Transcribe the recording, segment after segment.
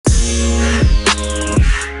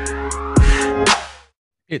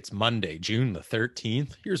It's Monday, June the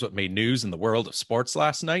 13th. Here's what made news in the world of sports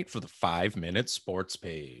last night for the 5-minute sports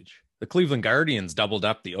page. The Cleveland Guardians doubled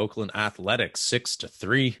up the Oakland Athletics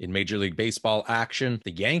 6-3 in Major League Baseball action.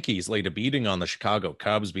 The Yankees laid a beating on the Chicago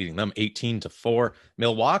Cubs, beating them 18-4.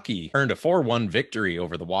 Milwaukee earned a 4-1 victory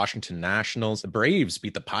over the Washington Nationals. The Braves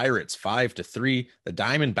beat the Pirates 5-3. The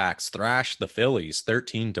Diamondbacks thrashed the Phillies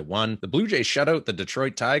 13-1. The Blue Jays shut out the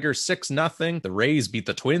Detroit Tigers 6-0. The Rays beat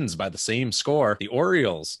the Twins by the same score. The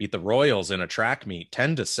Orioles beat the Royals in a track meet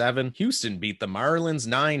 10-7. Houston beat the Marlins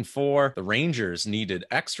 9-4. The Rangers needed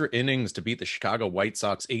extra innings to beat the Chicago White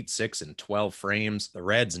Sox 8-6 in 12 frames. The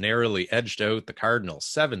Reds narrowly edged out the Cardinals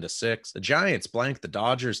 7-6. The Giants blanked the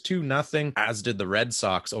Dodgers 2-0, as did the Red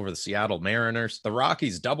Sox over the Seattle Mariners. The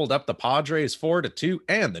Rockies doubled up the Padres 4-2,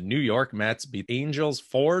 and the New York Mets beat Angels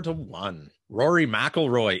 4-1. Rory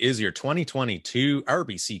McIlroy is your 2022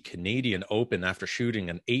 RBC Canadian Open after shooting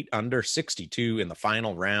an 8-under 62 in the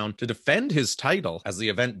final round to defend his title, as the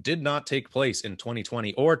event did not take place in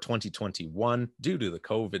 2020 or 2021 due to the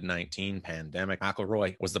COVID-19 pandemic.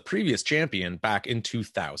 McIlroy was the previous champion back in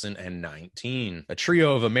 2019. A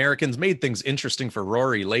trio of Americans made things interesting for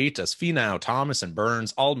Rory late, as Finau, Thomas, and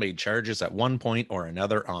Burns all made charges at one point or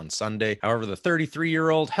another on Sunday. However, the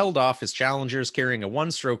 33-year-old held off his challengers, carrying a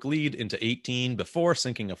one-stroke lead into 18 before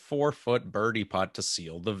sinking a 4-foot birdie putt to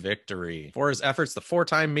seal the victory. For his efforts, the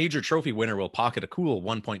four-time major trophy winner will pocket a cool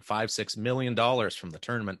 $1.56 million from the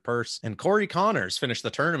tournament purse. And Corey Connors finished the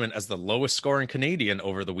tournament as the lowest scoring Canadian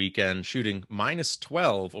over the weekend, shooting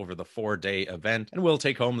 -12 over the 4-day event, and will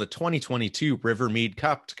take home the 2022 Rivermead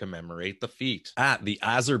Cup to commemorate the feat. At the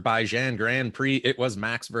Azerbaijan Grand Prix, it was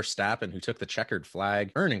Max Verstappen who took the checkered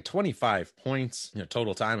flag, earning 25 points in a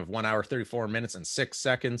total time of 1 hour 34 minutes and 6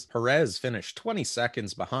 seconds. Perez finished 20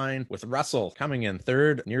 seconds behind, with Russell coming in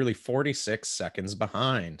third, nearly 46 seconds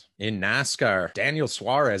behind. In NASCAR, Daniel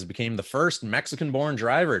Suarez became the first Mexican-born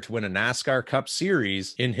driver to win a NASCAR Cup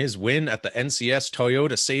Series in his win at the NCS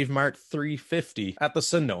Toyota Save Mart 350 at the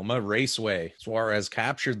Sonoma Raceway. Suarez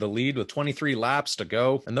captured the lead with 23 laps to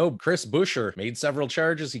go, and though Chris Buescher made several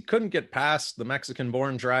charges, he couldn't get past the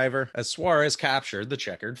Mexican-born driver, as Suarez captured the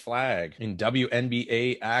checkered flag. In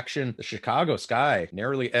WNBA action, the Chicago Sky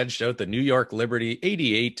narrowly edged out the New York Liberty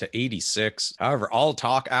 88-86. However, all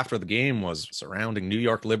talk after the game was surrounding New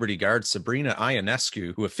York Liberty guard Sabrina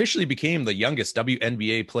Ionescu, who officially became the youngest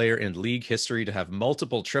WNBA player in league history to have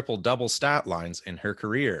multiple triple-double stat lines in her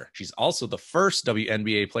career. She's also the first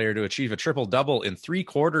WNBA player to achieve a triple-double in 3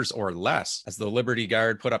 quarters or less, as the Liberty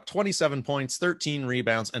guard put up 27 points, 13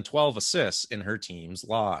 rebounds, and 12 assists in her team's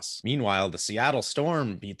loss. Meanwhile, the Seattle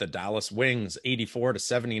Storm beat the Dallas Wings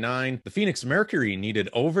 84-79. The Phoenix Mercury needed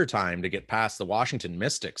overtime to get past the Washington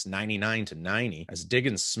Mystics 99-90, as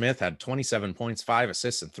Diggins Smith had 27 points, 5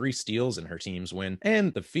 assists, and 3 steals in her team's win.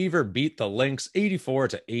 And the Fever beat the Lynx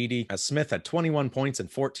 84-80, as Smith had 21 points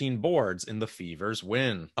and 14 boards in the Fever's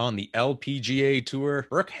win. On the LPGA Tour,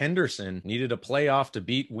 Brooke Henderson needed a playoff to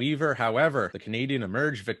beat Weaver. However, the Canadian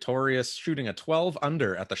emerged victorious, shooting a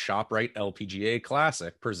 12-under at the ShopRite LPGA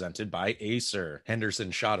Classic presented by Acer.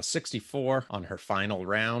 Henderson shot a 64 on her final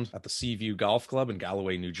round at the Seaview Golf Club in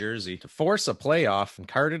Galloway, New Jersey, to force a playoff, and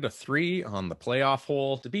carded a 3 on the playoff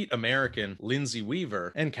hole to beat American Lindsay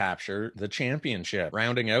Weaver and capture the championship.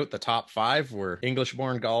 Rounding out the top 5 were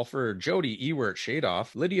English-born golfer Jody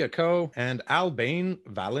Ewert-Shadoff, Lydia Ko, and Albane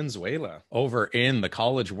Valenzuela. Over in the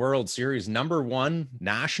College World Series, #1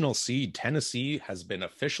 national seed Tennessee has been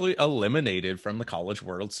officially eliminated from the College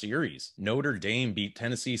World Series. Notre Dame beat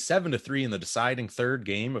Tennessee 7-3 in the deciding 3rd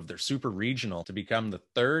game of their Super Regional to become the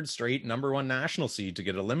 3rd straight #1 national seed to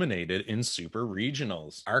get eliminated in Super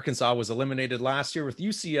Regionals. Arkansas was eliminated last year, with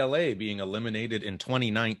UCLA being eliminated in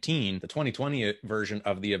 2019. The 2020 version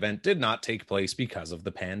of the event did not take place because of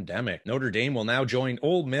the pandemic. Notre Dame will now join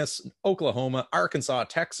Ole Miss, Oklahoma, Arkansas,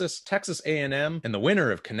 Texas, Texas A&M, and the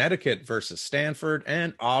winner of Connecticut versus Stanford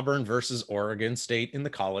and Auburn versus Oregon State in the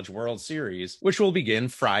College World Series, which will begin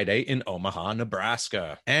Friday in Omaha,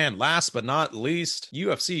 Nebraska. And last but not least,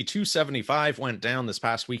 UFC 275 went down this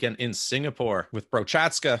past weekend in Singapore, with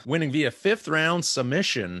Prochazka winning via 5th-round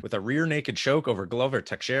submission with a rear naked choke over Glover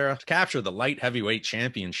Teixeira to capture the light heavyweight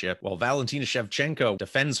championship, while Valentina Shevchenko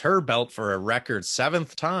defends her belt for a record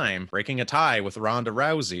 7th time, breaking a tie with Ronda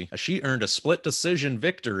Rousey, as she earned a split decision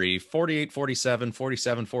victory 48-47,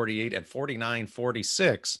 47-48, and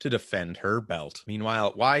 49-46 to defend her belt.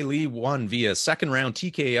 Meanwhile, Wai Lee won via 2nd-round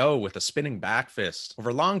TKO with a spinning back fist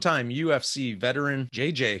over longtime UFC veteran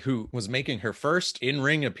JJ, who was making her first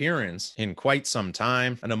in-ring appearance in quite some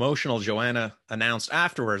time. An emotional Joanna announced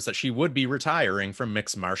afterwards that she would be retiring from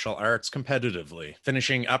mixed martial arts competitively.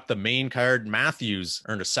 Finishing up the main card, Matthews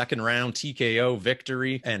earned a second-round TKO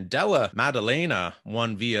victory, and Della Maddalena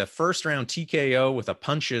won via first-round TKO with a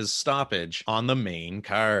punches stoppage on the main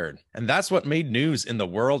card. And that's what made news in the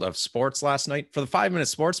world of sports last night. For the 5-Minute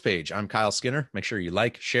Sports Page, I'm Kyle Skinner. Make sure you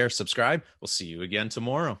like, share, subscribe. We'll see you again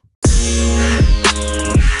tomorrow.